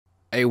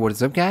Hey, what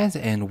is up guys,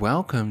 and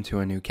welcome to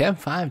a new Kev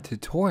 5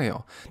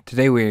 tutorial.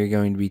 Today we are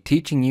going to be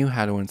teaching you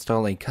how to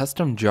install a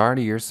custom jar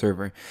to your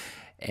server.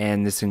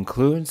 And this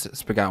includes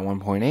Spigot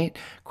 1.8,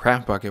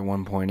 Bukkit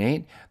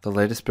 1.8, the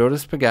latest build of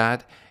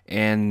Spigot,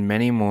 and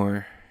many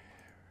more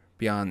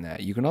beyond that.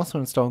 You can also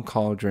install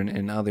Cauldron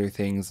and other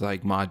things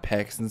like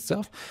modpacks and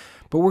stuff,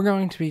 but we're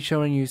going to be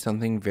showing you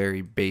something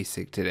very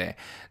basic today.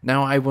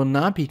 Now, I will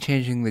not be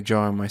changing the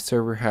jar on my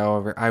server,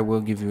 however, I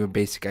will give you a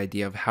basic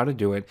idea of how to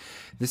do it.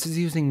 This is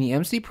using the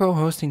MC Pro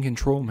hosting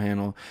control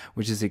panel,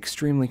 which is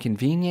extremely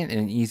convenient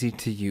and easy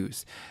to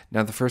use.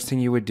 Now, the first thing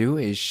you would do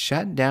is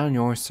shut down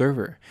your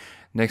server.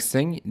 Next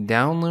thing,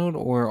 download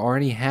or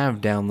already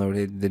have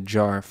downloaded the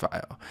jar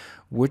file,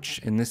 which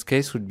in this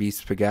case would be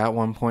Spigot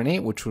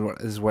 1.8, which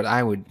is what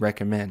I would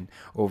recommend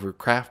over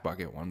Bukkit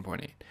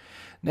 1.8.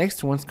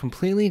 Next, once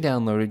completely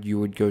downloaded, you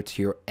would go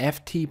to your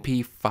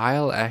FTP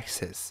file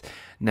access.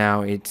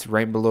 Now, it's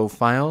right below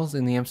Files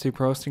in the MC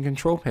Pro Hosting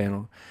Control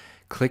panel.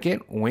 Click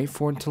it, wait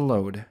for it to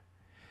load.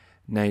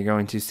 Now you're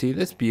going to see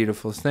this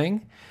beautiful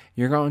thing.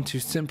 You're going to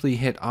simply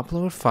hit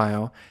Upload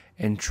File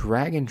and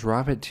drag and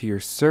drop it to your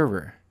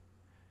server.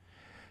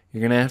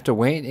 You're going to have to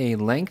wait a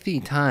lengthy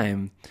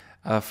time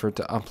for it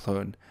to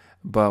upload,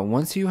 but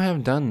once you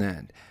have done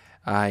that,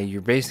 you're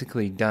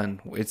basically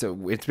done. It's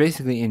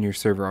basically in your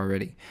server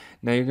already.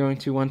 Now you're going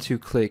to want to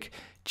click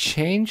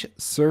Change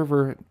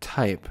Server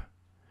Type.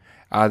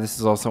 This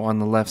is also on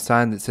the left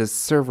side that says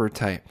Server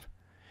Type.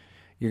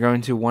 You're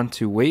going to want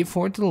to wait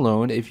for it to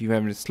load. If you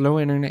have a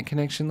slow internet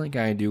connection like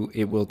I do,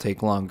 it will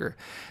take longer.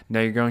 Now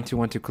you're going to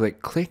want to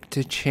click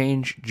to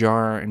change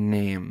jar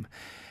name.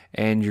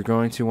 And you're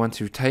going to want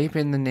to type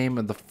in the name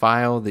of the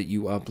file that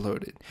you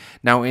uploaded.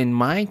 Now, in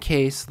my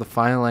case, the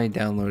file I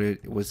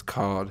downloaded was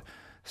called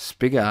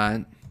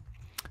Spigot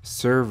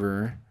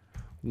server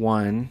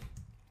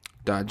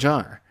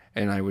 1.jar,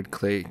 and I would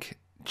click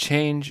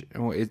change.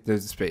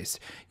 There's a space.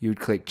 You would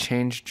click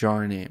change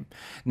jar name.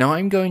 Now,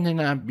 I'm going to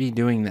not be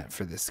doing that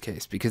for this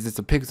case because it's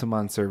a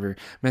Pixelmon server.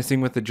 Messing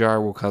with the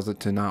jar will cause it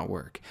to not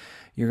work.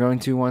 You're going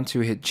to want to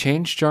hit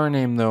change jar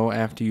name though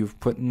after you've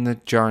put in the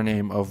jar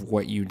name of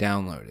what you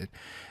downloaded.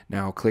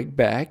 Now click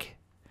back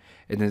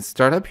and then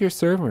start up your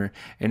server,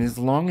 and as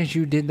long as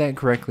you did that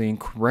correctly and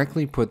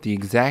correctly put the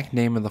exact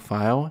name of the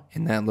file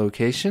in that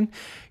location,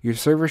 your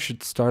server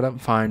should start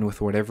up fine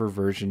with whatever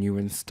version you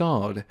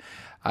installed.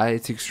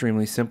 It's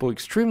extremely simple,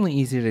 extremely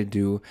easy to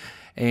do.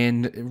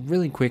 And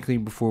really quickly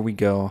before we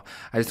go,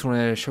 I just want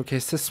to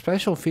showcase this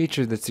special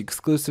feature that's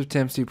exclusive to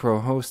MC Pro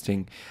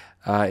Hosting.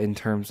 In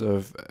terms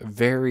of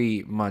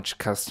very much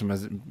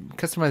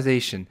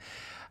customization.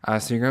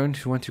 So you're going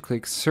to want to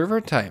click Server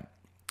Type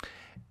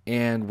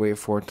and wait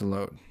for it to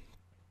load.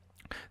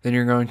 Then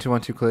you're going to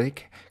want to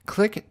click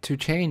to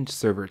change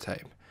server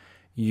type.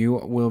 You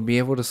will be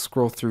able to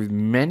scroll through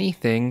many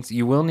things.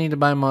 You will need to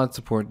buy mod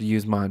support to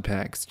use mod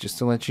packs, just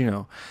to let you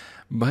know.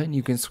 But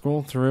you can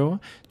scroll through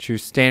to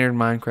standard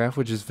Minecraft,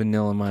 which is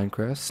vanilla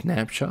Minecraft,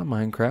 snapshot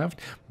Minecraft,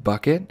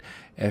 Bukkit,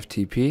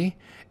 FTP,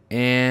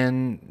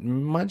 and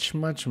much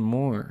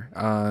more.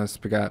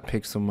 Spigot,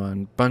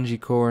 Pixelmon, Bungee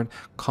Cord,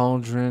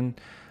 Cauldron,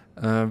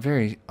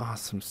 very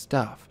awesome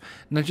stuff.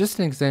 Now, just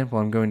an example,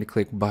 I'm going to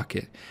click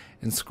Bukkit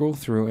and scroll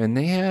through, and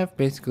they have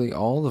basically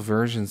all the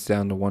versions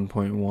down to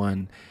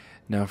 1.1.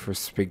 Now, for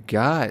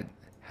Spigot,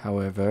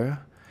 however,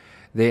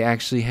 they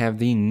actually have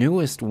the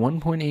newest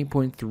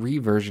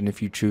 1.8.3 version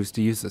if you choose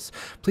to use this.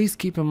 Please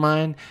keep in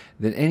mind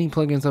that any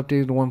plugins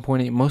updated to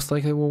 1.8 most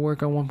likely will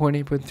work on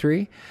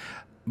 1.8.3.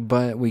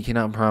 But we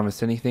cannot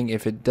promise anything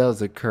if it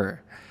does occur.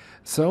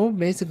 So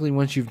basically,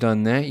 once you've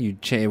done that,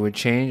 it would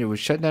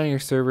shut down your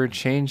server,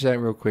 change that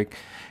real quick,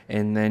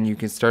 and then you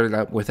can start it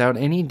up without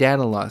any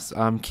data loss.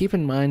 Keep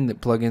in mind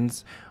that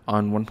plugins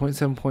on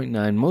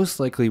 1.7.9 most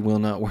likely will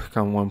not work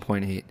on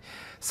 1.8.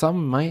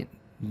 Some might,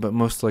 but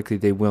most likely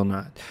they will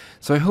not.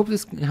 So I hope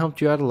this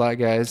helped you out a lot,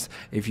 guys.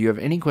 If you have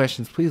any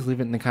questions, please leave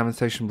it in the comment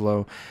section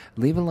below.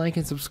 Leave a like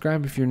and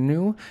subscribe if you're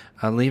new.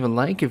 Leave a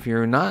like if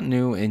you're not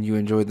new and you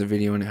enjoyed the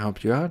video and it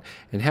helped you out.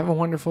 And have a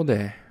wonderful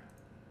day.